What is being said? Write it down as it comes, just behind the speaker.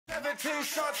15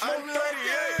 shots, I'm ready,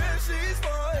 yeah, she's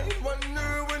fine.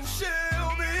 Wonder when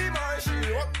she'll be mine.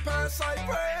 She walk past like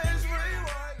praise,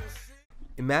 rewind.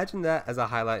 Imagine that as a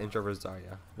highlight intro for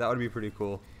Zarya. That would be pretty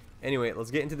cool. Anyway,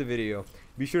 let's get into the video.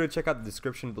 Be sure to check out the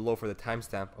description below for the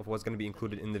timestamp of what's going to be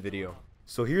included in the video.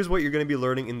 So here's what you're going to be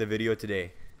learning in the video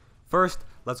today. First,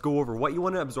 let's go over what you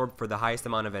want to absorb for the highest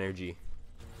amount of energy.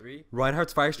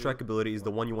 Reinhardt's Fire Strike ability is the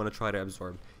one you want to try to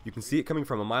absorb. You can see it coming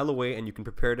from a mile away and you can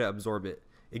prepare to absorb it.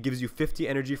 It gives you 50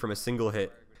 energy from a single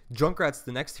hit. Junkrat's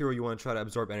the next hero you want to try to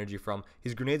absorb energy from.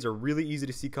 His grenades are really easy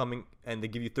to see coming and they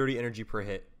give you 30 energy per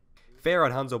hit. Pharah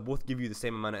and Hanzo both give you the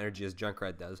same amount of energy as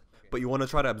Junkrat does, but you want to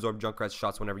try to absorb Junkrat's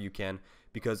shots whenever you can,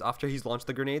 because after he's launched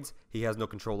the grenades, he has no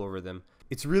control over them.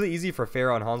 It's really easy for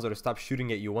Pharah and Hanzo to stop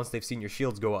shooting at you once they've seen your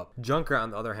shields go up. Junkrat,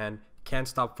 on the other hand, can't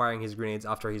stop firing his grenades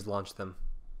after he's launched them.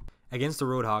 Against the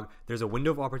Roadhog, there's a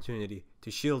window of opportunity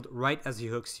to shield right as he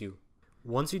hooks you.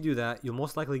 Once you do that, you'll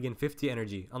most likely gain 50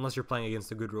 energy, unless you're playing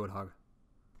against a good Roadhog.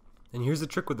 And here's the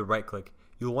trick with the right click.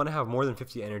 You'll want to have more than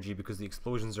 50 energy because the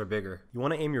explosions are bigger. You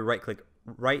want to aim your right click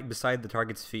right beside the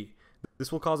target's feet.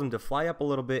 This will cause them to fly up a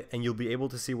little bit and you'll be able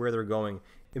to see where they're going.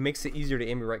 It makes it easier to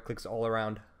aim your right clicks all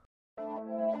around.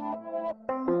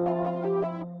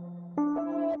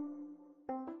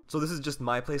 So this is just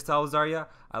my playstyle with Zarya.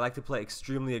 I like to play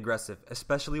extremely aggressive,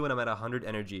 especially when I'm at 100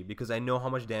 energy because I know how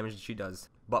much damage she does.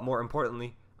 But more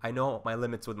importantly, I know my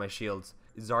limits with my shields.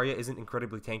 Zarya isn't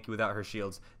incredibly tanky without her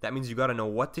shields. That means you gotta know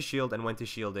what to shield and when to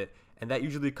shield it, and that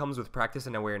usually comes with practice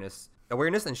and awareness.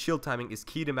 Awareness and shield timing is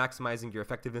key to maximizing your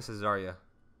effectiveness as Zarya.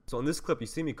 So in this clip you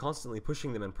see me constantly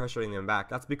pushing them and pressuring them back.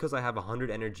 That's because I have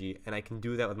 100 energy and I can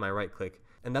do that with my right click.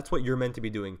 And that's what you're meant to be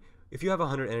doing. If you have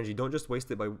 100 energy, don't just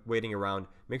waste it by waiting around.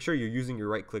 Make sure you're using your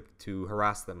right click to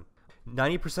harass them.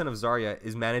 90% of Zarya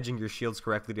is managing your shields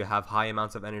correctly to have high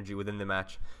amounts of energy within the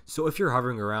match. So if you're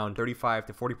hovering around 35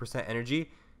 to 40% energy,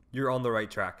 you're on the right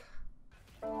track.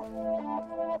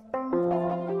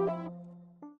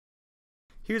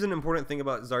 Here's an important thing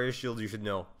about Zarya's shields you should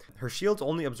know. Her shields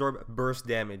only absorb burst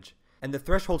damage, and the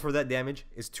threshold for that damage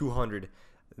is 200.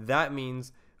 That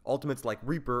means ultimates like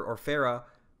Reaper or Pharah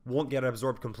won't get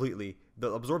absorbed completely.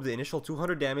 They'll absorb the initial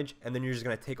 200 damage and then you're just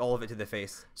going to take all of it to the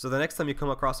face. So the next time you come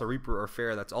across a Reaper or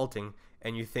Pharah that's ulting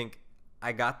and you think,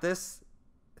 I got this,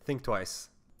 think twice.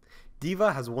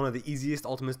 D.Va has one of the easiest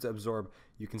ultimates to absorb.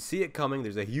 You can see it coming,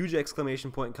 there's a huge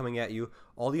exclamation point coming at you.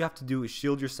 All you have to do is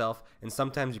shield yourself, and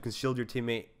sometimes you can shield your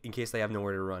teammate in case they have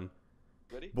nowhere to run.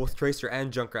 Ready? Both Tracer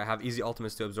and Junkrat have easy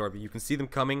ultimates to absorb. You can see them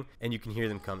coming and you can hear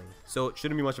them coming. So it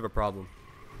shouldn't be much of a problem.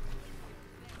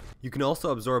 You can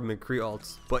also absorb McCree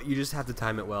ults, but you just have to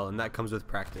time it well, and that comes with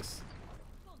practice.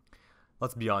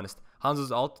 Let's be honest,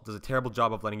 Hanzo's ult does a terrible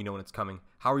job of letting you know when it's coming.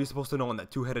 How are you supposed to know when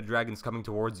that two-headed dragon's coming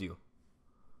towards you?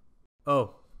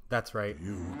 Oh, that's right.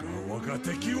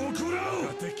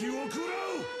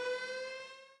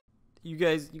 You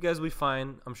guys will be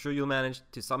fine. I'm sure you'll manage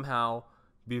to somehow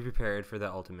be prepared for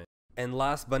that ultimate. And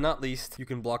last but not least, you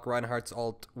can block Reinhardt's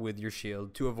ult with your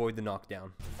shield to avoid the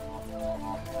knockdown.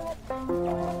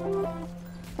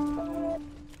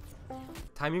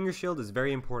 Timing your shield is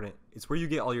very important. It's where you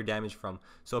get all your damage from.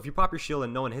 So if you pop your shield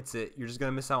and no one hits it, you're just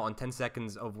going to miss out on 10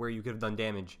 seconds of where you could have done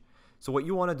damage. So what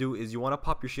you want to do is you want to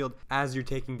pop your shield as you're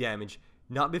taking damage,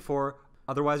 not before,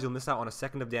 otherwise you'll miss out on a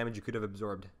second of damage you could have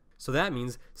absorbed. So that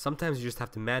means sometimes you just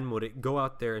have to man mode it, go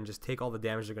out there and just take all the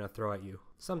damage they're going to throw at you.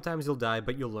 Sometimes you'll die,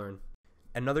 but you'll learn.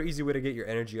 Another easy way to get your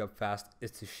energy up fast is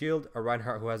to shield a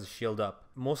Reinhardt who has a shield up.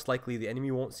 Most likely the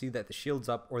enemy won't see that the shield's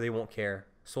up or they won't care.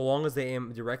 So long as they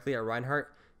aim directly at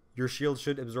Reinhardt, your shield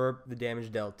should absorb the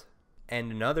damage dealt.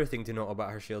 And another thing to know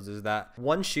about her shields is that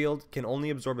one shield can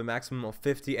only absorb a maximum of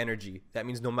 50 energy. That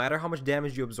means no matter how much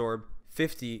damage you absorb,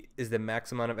 50 is the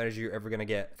max amount of energy you're ever going to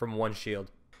get from one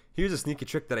shield. Here's a sneaky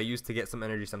trick that I use to get some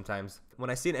energy sometimes. When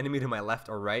I see an enemy to my left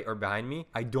or right or behind me,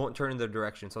 I don't turn in their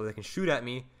direction so they can shoot at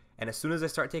me, and as soon as I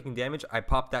start taking damage, I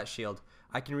pop that shield.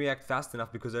 I can react fast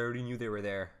enough because I already knew they were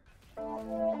there.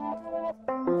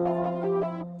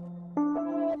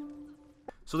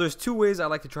 So there's two ways I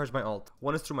like to charge my ult.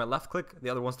 One is through my left click, the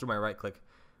other one's through my right click.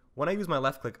 When I use my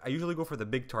left click, I usually go for the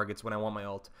big targets when I want my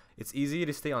ult. It's easy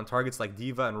to stay on targets like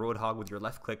D.Va and Roadhog with your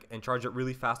left click and charge it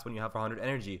really fast when you have 100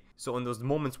 energy. So in those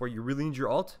moments where you really need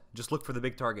your ult, just look for the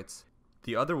big targets.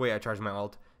 The other way I charge my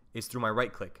ult is through my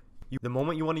right click. The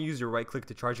moment you want to use your right click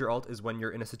to charge your ult is when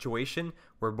you're in a situation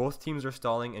where both teams are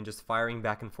stalling and just firing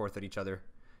back and forth at each other.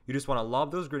 You just want to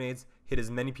lob those grenades, hit as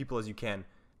many people as you can.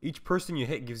 Each person you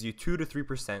hit gives you 2 to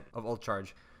 3% of ult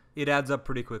charge. It adds up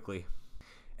pretty quickly.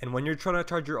 And when you're trying to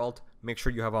charge your ult, make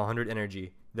sure you have 100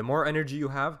 energy. The more energy you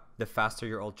have, the faster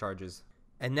your ult charges.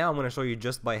 And now I'm going to show you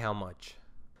just by how much.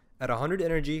 At 100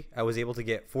 energy, I was able to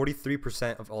get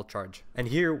 43% of Ult Charge. And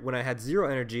here, when I had 0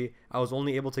 energy, I was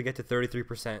only able to get to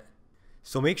 33%.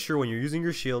 So make sure when you're using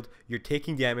your shield, you're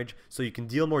taking damage so you can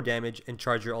deal more damage and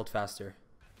charge your ult faster.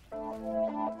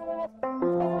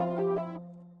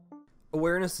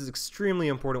 Awareness is extremely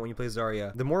important when you play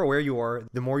Zarya. The more aware you are,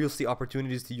 the more you'll see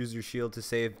opportunities to use your shield to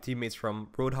save teammates from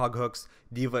Roadhog hooks,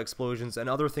 Diva explosions, and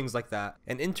other things like that.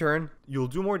 And in turn, you'll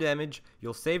do more damage,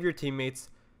 you'll save your teammates,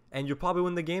 and you'll probably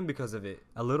win the game because of it.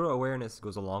 A little awareness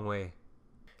goes a long way.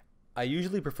 I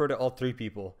usually prefer to ult 3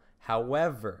 people.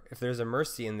 However, if there's a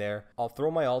Mercy in there, I'll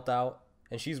throw my ult out,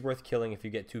 and she's worth killing if you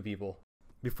get 2 people.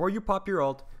 Before you pop your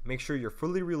ult, make sure you're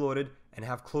fully reloaded and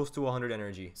have close to 100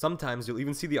 energy. Sometimes you'll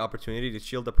even see the opportunity to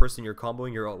shield the person you're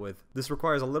comboing your ult with. This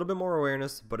requires a little bit more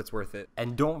awareness, but it's worth it.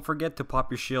 And don't forget to pop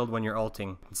your shield when you're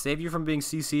ulting. It'll save you from being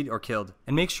CC'd or killed.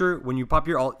 And make sure when you pop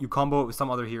your ult, you combo it with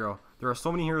some other hero. There are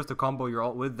so many heroes to combo your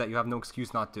ult with that you have no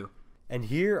excuse not to. And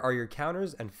here are your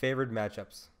counters and favored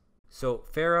matchups. So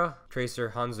Pharah,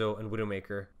 Tracer, Hanzo, and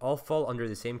Widowmaker all fall under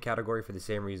the same category for the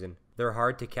same reason. They're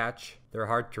hard to catch, they're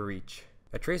hard to reach.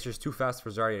 A Tracer is too fast for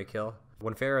Zarya to kill.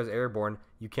 When Pharah is airborne,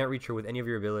 you can't reach her with any of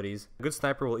your abilities. A good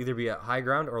sniper will either be at high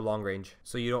ground or long range,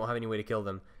 so you don't have any way to kill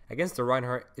them. Against the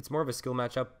Reinhardt, it's more of a skill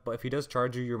matchup, but if he does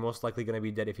charge you, you're most likely going to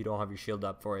be dead if you don't have your shield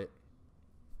up for it.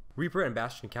 Reaper and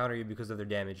Bastion counter you because of their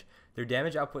damage. Their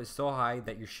damage output is so high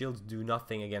that your shields do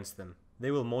nothing against them.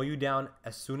 They will mow you down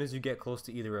as soon as you get close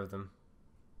to either of them.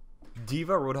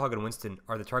 Diva, Roadhog, and Winston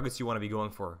are the targets you want to be going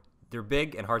for. They're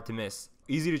big and hard to miss,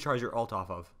 easy to charge your ult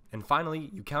off of. And finally,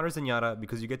 you counter Zenyatta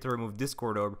because you get to remove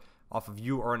Discord Orb off of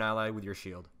you or an ally with your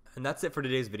shield. And that's it for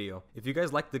today's video. If you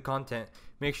guys liked the content,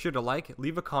 make sure to like,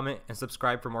 leave a comment, and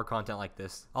subscribe for more content like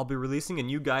this. I'll be releasing a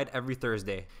new guide every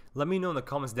Thursday. Let me know in the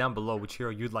comments down below which hero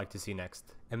you'd like to see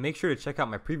next. And make sure to check out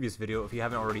my previous video if you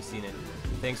haven't already seen it.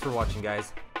 Thanks for watching,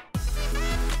 guys.